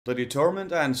The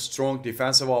determined and strong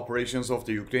defensive operations of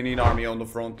the Ukrainian army on the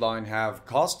front line have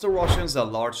cost the Russians a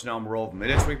large number of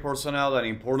military personnel and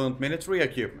important military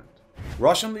equipment.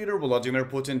 Russian leader Vladimir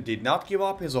Putin did not give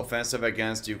up his offensive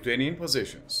against Ukrainian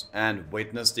positions and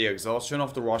witnessed the exhaustion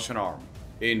of the Russian army.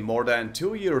 In more than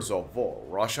 2 years of war,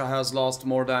 Russia has lost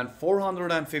more than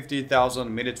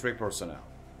 450,000 military personnel.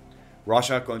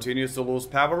 Russia continues to lose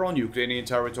power on Ukrainian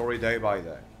territory day by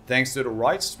day. Thanks to the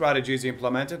right strategies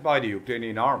implemented by the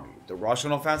Ukrainian army, the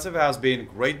Russian offensive has been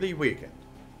greatly weakened.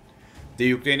 The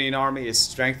Ukrainian army is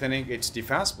strengthening its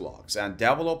defense blocks and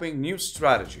developing new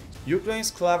strategies.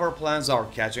 Ukraine's clever plans are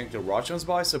catching the Russians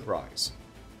by surprise.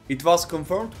 It was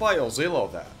confirmed by Ozillo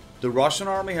that the Russian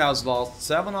army has lost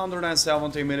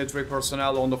 770 military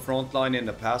personnel on the front line in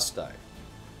the past day.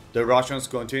 The Russians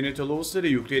continue to lose to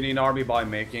the Ukrainian army by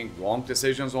making wrong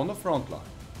decisions on the front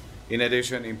line. In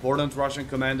addition, important Russian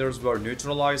commanders were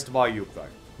neutralized by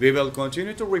Ukraine. We will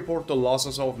continue to report the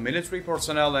losses of military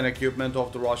personnel and equipment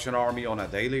of the Russian army on a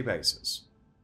daily basis.